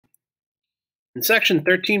In section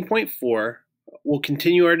 13.4, we'll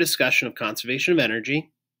continue our discussion of conservation of energy,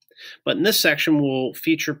 but in this section we'll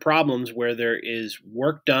feature problems where there is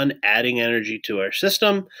work done adding energy to our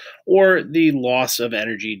system or the loss of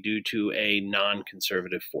energy due to a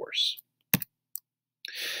non-conservative force.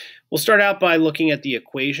 We'll start out by looking at the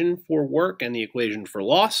equation for work and the equation for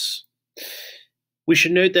loss. We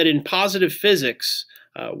should note that in positive physics,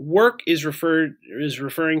 work is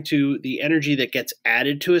referring to the energy that gets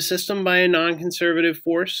added to a system by a non-conservative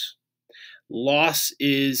force. Loss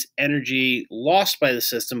is energy lost by the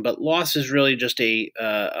system, but loss is really just a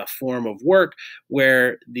form of work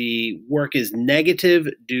where the work is negative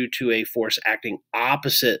due to a force acting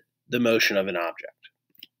opposite the motion of an object.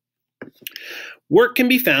 Work can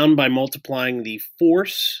be found by multiplying the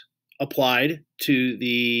force applied to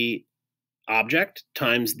the object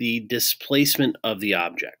times the displacement of the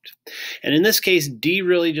object. And in this case, d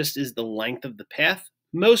really just is the length of the path.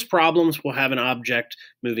 Most problems will have an object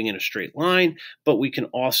moving in a straight line, but we can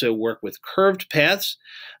also work with curved paths.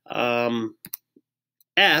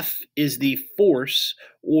 F is the force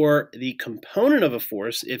or the component of a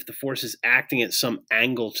force if the force is acting at some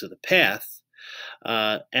angle to the path.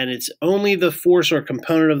 And it's only the force or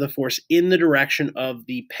component of the force in the direction of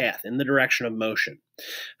the path, in the direction of motion.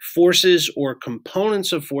 Forces or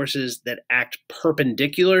components of forces that act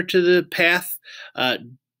perpendicular to the path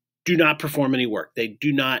do not perform any work. They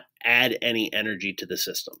do not add any energy to the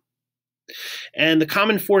system. And the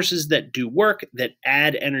common forces that do work, that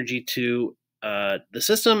add energy to the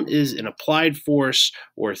system, is an applied force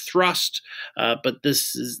or thrust, but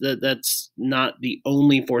that's not the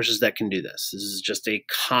only forces that can do this. This is just a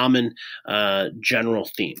common general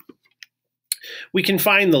theme. We can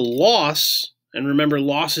find the loss, and remember,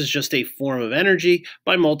 loss is just a form of energy,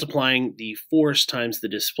 by multiplying the force times the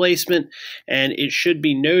displacement. And it should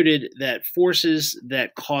be noted that forces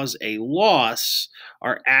that cause a loss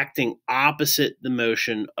are acting opposite the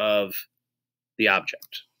motion of the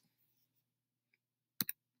object.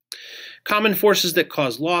 Common forces that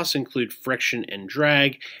cause loss include friction and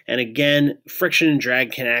drag. And again, friction and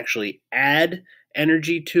drag can actually add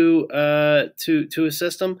energy to a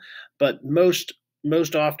system, but most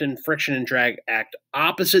often friction and drag act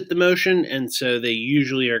opposite the motion, and so they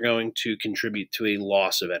usually are going to contribute to a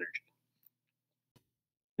loss of energy.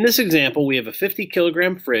 In this example, we have a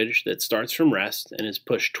 50-kilogram fridge that starts from rest and is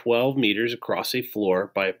pushed 12 meters across a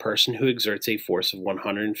floor by a person who exerts a force of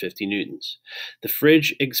 150 newtons. The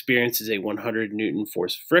fridge experiences a 100 newton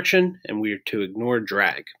force of friction, and we are to ignore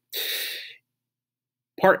drag.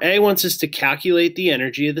 Part A wants us to calculate the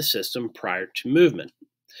energy of the system prior to movement.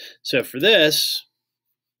 So for this,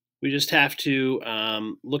 we just have to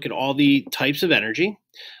look at all the types of energy.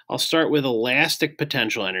 I'll start with elastic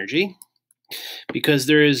potential energy. Because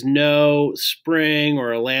there is no spring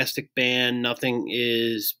or elastic band, nothing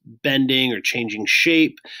is bending or changing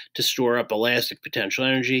shape to store up elastic potential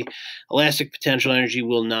energy. Elastic potential energy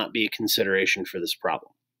will not be a consideration for this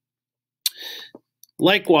problem.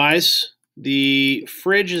 Likewise, the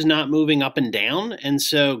fridge is not moving up and down, and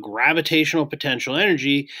so gravitational potential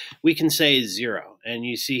energy we can say is zero. And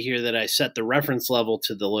you see here that I set the reference level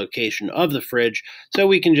to the location of the fridge, so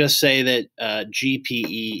we can just say that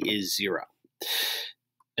GPE is zero.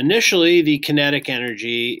 Initially, the kinetic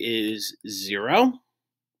energy is zero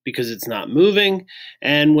because it's not moving,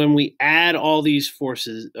 and when we add all these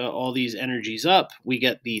forces, all these energies up, we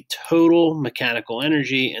get the total mechanical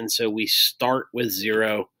energy, and so we start with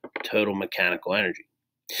zero total mechanical energy.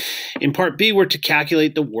 In part B, we're to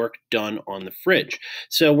calculate the work done on the fridge.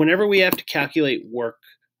 So whenever we have to calculate work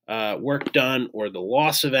done or the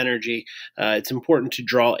loss of energy, it's important to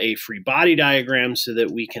draw a free body diagram so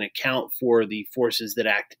that we can account for the forces that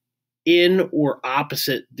act in or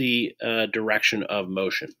opposite the direction of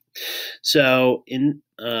motion. So in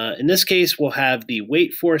this case, we'll have the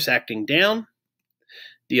weight force acting down,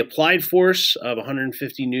 the applied force of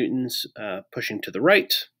 150 newtons pushing to the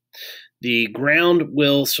right. The ground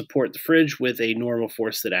will support the fridge with a normal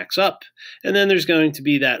force that acts up, and then there's going to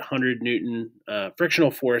be that 100 Newton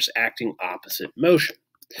frictional force acting opposite motion.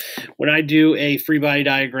 When I do a free body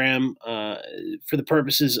diagram for the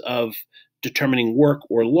purposes of determining work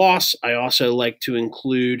or loss, I also like to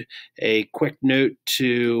include a quick note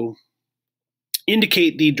to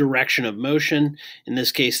indicate the direction of motion. In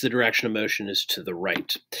this case, the direction of motion is to the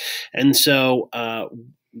right. And so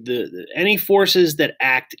any forces that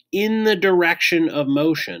act in the direction of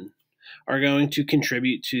motion are going to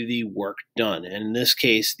contribute to the work done. And in this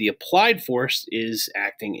case, the applied force is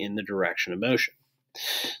acting in the direction of motion.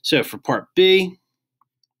 So for part B,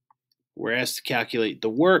 we're asked to calculate the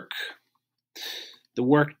work. The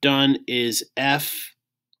work done is F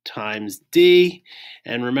times D.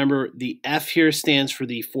 And remember, the F here stands for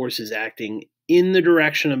the forces acting in the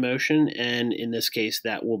direction of motion, and in this case,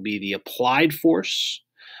 that will be the applied force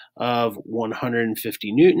of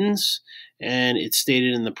 150 newtons. And it's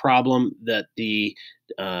stated in the problem that the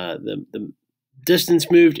distance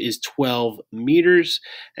moved is 12 meters,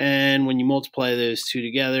 and when you multiply those two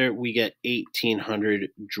together, we get 1,800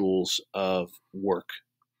 joules of work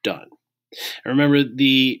done. And remember,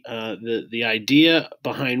 the idea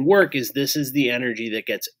behind work is this is the energy that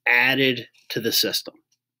gets added to the system.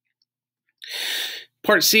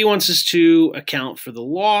 Part C wants us to account for the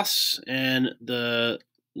loss, and the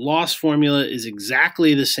loss formula is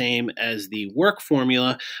exactly the same as the work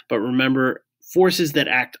formula, but remember, forces that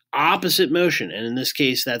act opposite motion, and in this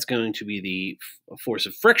case, that's going to be the force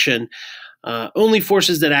of friction. Only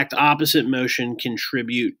forces that act opposite motion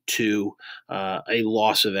contribute to a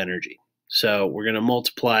loss of energy. So we're going to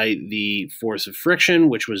multiply the force of friction,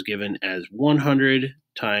 which was given as 100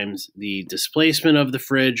 times the displacement of the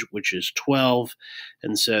fridge, which is 12.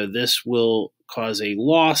 And so this will cause a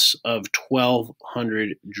loss of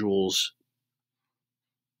 1,200 joules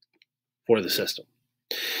for the system.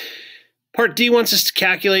 Part D wants us to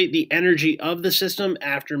calculate the energy of the system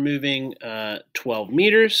after moving 12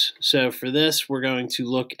 meters. So for this, we're going to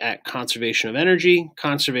look at conservation of energy.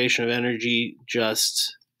 Conservation of energy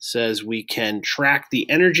just says we can track the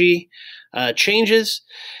energy changes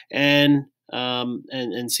and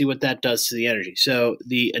see what that does to the energy. So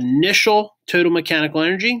the initial total mechanical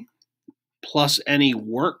energy plus any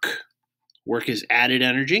work is added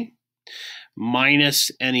energy, minus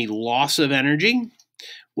any loss of energy,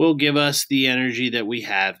 will give us the energy that we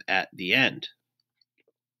have at the end.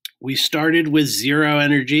 We started with 0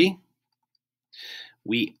 energy.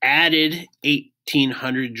 We added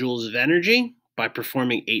 1,800 joules of energy by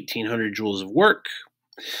performing 1,800 joules of work.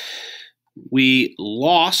 We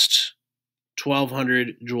lost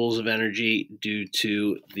 1,200 joules of energy due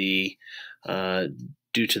to the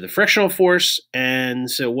frictional force, and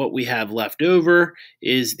so what we have left over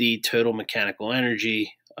is the total mechanical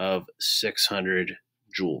energy of 600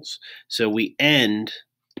 joules. So we end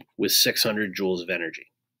with 600 joules of energy.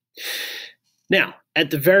 Now,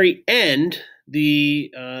 at the very end,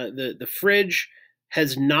 the fridge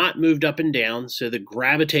has not moved up and down, so the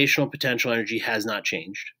gravitational potential energy has not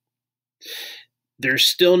changed. There's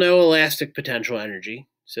still no elastic potential energy,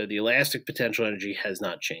 so the elastic potential energy has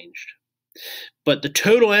not changed. But the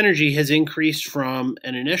total energy has increased from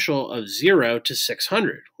an initial of 0 to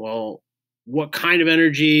 600. Well, what kind of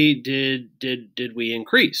energy did we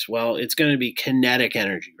increase? Well, it's going to be kinetic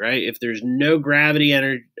energy, right? If there's no gravity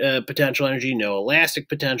potential energy, no elastic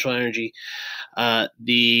potential energy,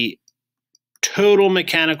 the total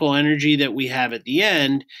mechanical energy that we have at the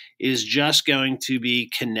end is just going to be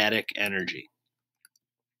kinetic energy.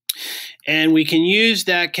 And we can use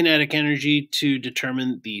that kinetic energy to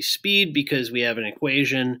determine the speed because we have an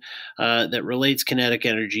equation that relates kinetic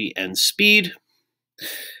energy and speed.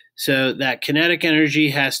 So that kinetic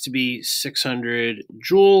energy has to be 600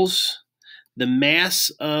 joules. The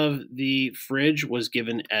mass of the fridge was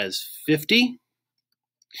given as 50.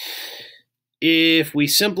 If we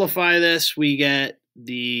simplify this, we get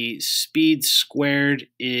the speed squared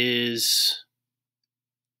is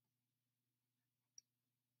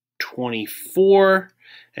 24.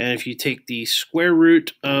 And if you take the square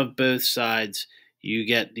root of both sides, you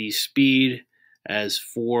get the speed as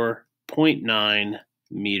 4.9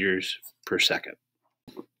 meters per second.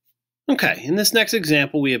 Okay, in this next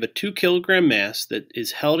example, we have a 2 kilogram mass that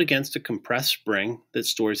is held against a compressed spring that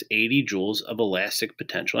stores 80 joules of elastic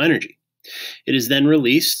potential energy. It is then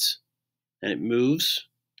released, and it moves,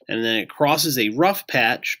 and then it crosses a rough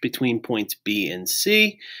patch between points B and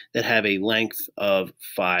C that have a length of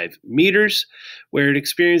 5 meters, where it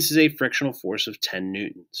experiences a frictional force of 10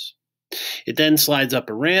 newtons. It then slides up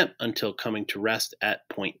a ramp until coming to rest at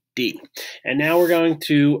point D. And now we're going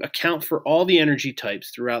to account for all the energy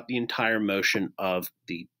types throughout the entire motion of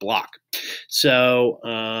the block. So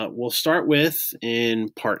we'll start with, in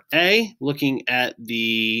part A, looking at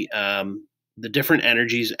the different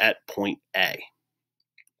energies at point A.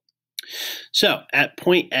 So at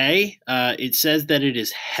point A, it says that it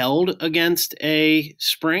is held against a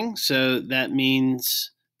spring. So that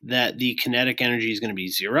means that the kinetic energy is going to be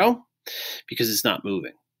 0 because it's not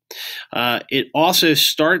moving. It also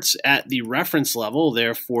starts at the reference level,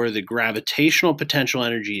 therefore the gravitational potential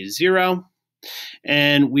energy is 0.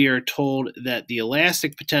 And we are told that the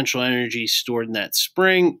elastic potential energy stored in that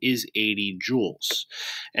spring is 80 joules.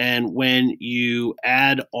 And when you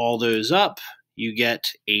add all those up, you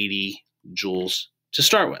get 80 joules to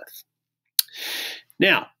start with.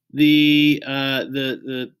 Now,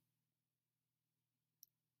 The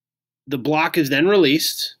block is then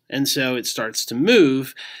released, and so it starts to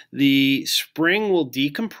move. The spring will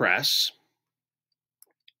decompress,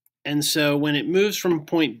 and so when it moves from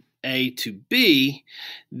point A to B,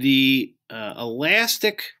 the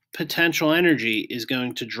elastic potential energy is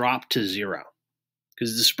going to drop to 0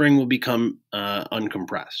 because the spring will become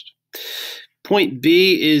uncompressed. Point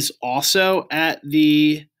B is also at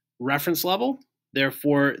the reference level.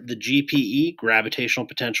 Therefore, the GPE, gravitational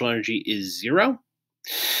potential energy, is 0.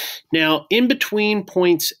 Now, in between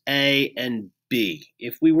points A and B,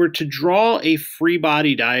 if we were to draw a free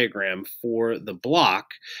body diagram for the block,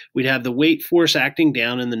 we'd have the weight force acting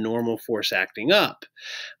down and the normal force acting up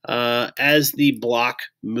as the block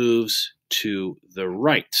moves to the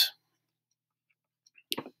right.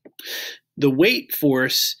 The weight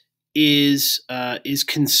force is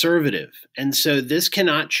conservative, and so this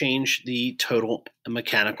cannot change the total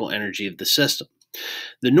mechanical energy of the system.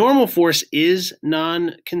 The normal force is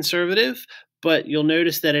non-conservative, but you'll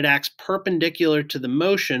notice that it acts perpendicular to the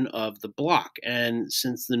motion of the block, and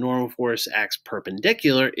since the normal force acts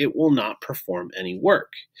perpendicular, it will not perform any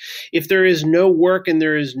work. If there is no work and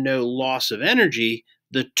there is no loss of energy,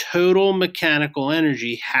 the total mechanical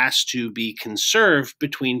energy has to be conserved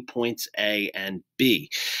between points A and B.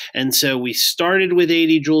 And so we started with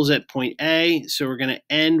 80 joules at point A, so we're going to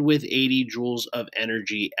end with 80 joules of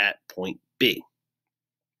energy at point B.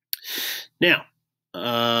 Now,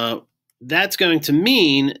 that's going to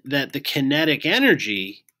mean that the kinetic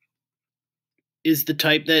energy is the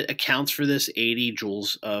type that accounts for this 80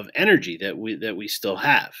 joules of energy that we still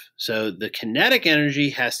have. So the kinetic energy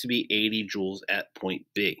has to be 80 joules at point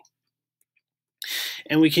B.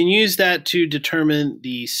 And we can use that to determine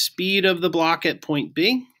the speed of the block at point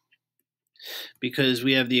B, because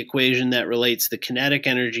we have the equation that relates the kinetic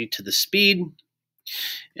energy to the speed.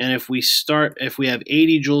 And if we have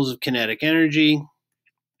 80 joules of kinetic energy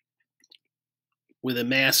with a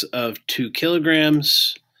mass of 2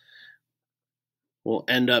 kilograms, we'll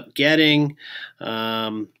end up getting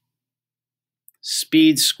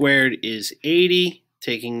speed squared is 80,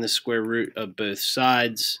 taking the square root of both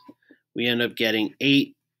sides. We end up getting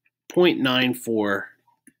 8.94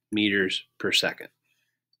 meters per second.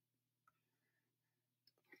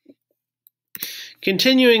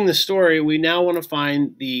 Continuing the story, we now want to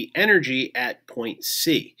find the energy at point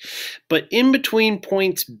C. But in between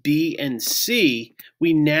points B and C,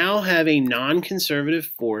 we now have a non-conservative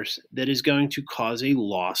force that is going to cause a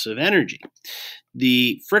loss of energy.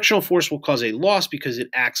 The frictional force will cause a loss because it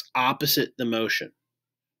acts opposite the motion.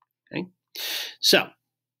 Okay? So,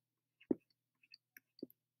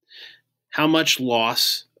 how much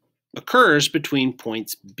loss occurs between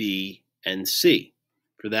points B and C?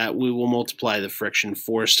 For that, we will multiply the friction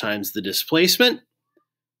force times the displacement.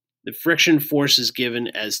 The friction force is given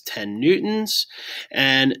as 10 newtons,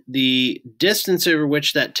 and the distance over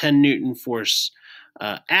which that 10 Newton force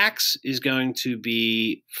acts is going to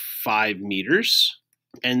be 5 meters.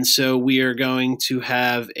 And so we are going to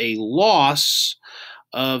have a loss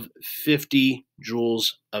of 50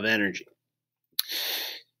 joules of energy.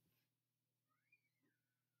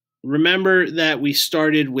 Remember that we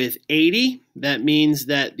started with 80. That means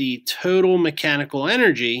that the total mechanical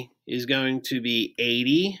energy is going to be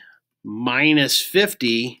 80 minus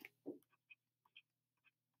 50,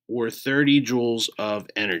 or 30 joules of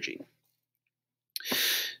energy.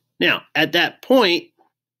 Now, at that point,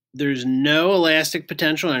 there's no elastic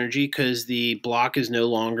potential energy because the block is no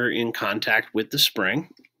longer in contact with the spring.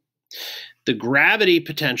 The gravity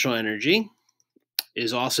potential energy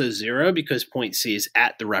is also 0 because point C is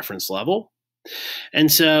at the reference level.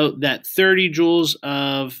 And so that 30 joules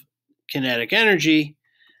of kinetic energy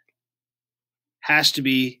has to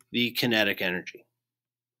be the kinetic energy.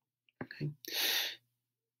 Okay.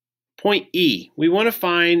 Point E, we want to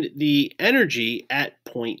find the energy at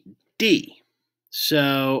point D.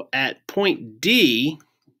 So at point D,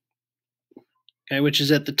 okay, which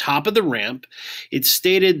is at the top of the ramp, it's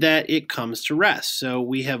stated that it comes to rest. So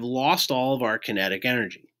we have lost all of our kinetic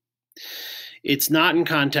energy. It's not in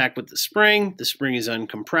contact with the spring. The spring is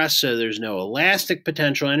uncompressed, so there's no elastic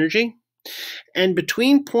potential energy. And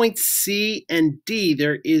between points C and D,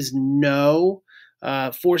 there is no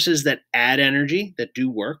forces that add energy, that do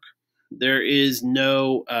work. There is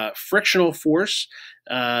no frictional force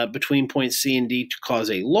between points C and D to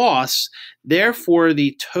cause a loss. Therefore,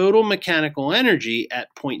 the total mechanical energy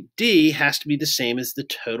at point D has to be the same as the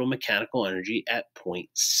total mechanical energy at point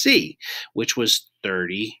C, which was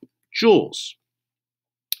 30 joules.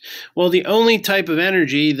 Well, the only type of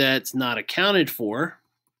energy that's not accounted for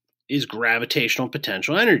is gravitational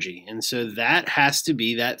potential energy. And so that has to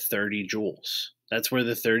be that 30 joules. That's where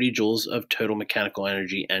the 30 joules of total mechanical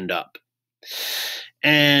energy end up.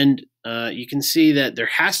 And you can see that there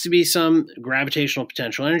has to be some gravitational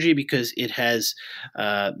potential energy because it has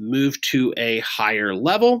moved to a higher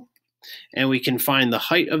level. And we can find the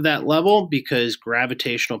height of that level because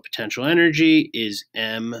gravitational potential energy is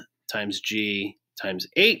m times g times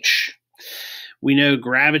h. We know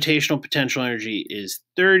gravitational potential energy is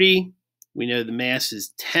 30. We know the mass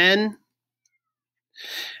is 10.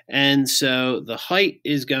 And so the height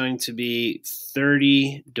is going to be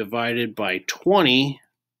 30 divided by 20,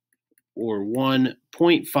 or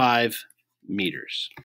 1.5 meters.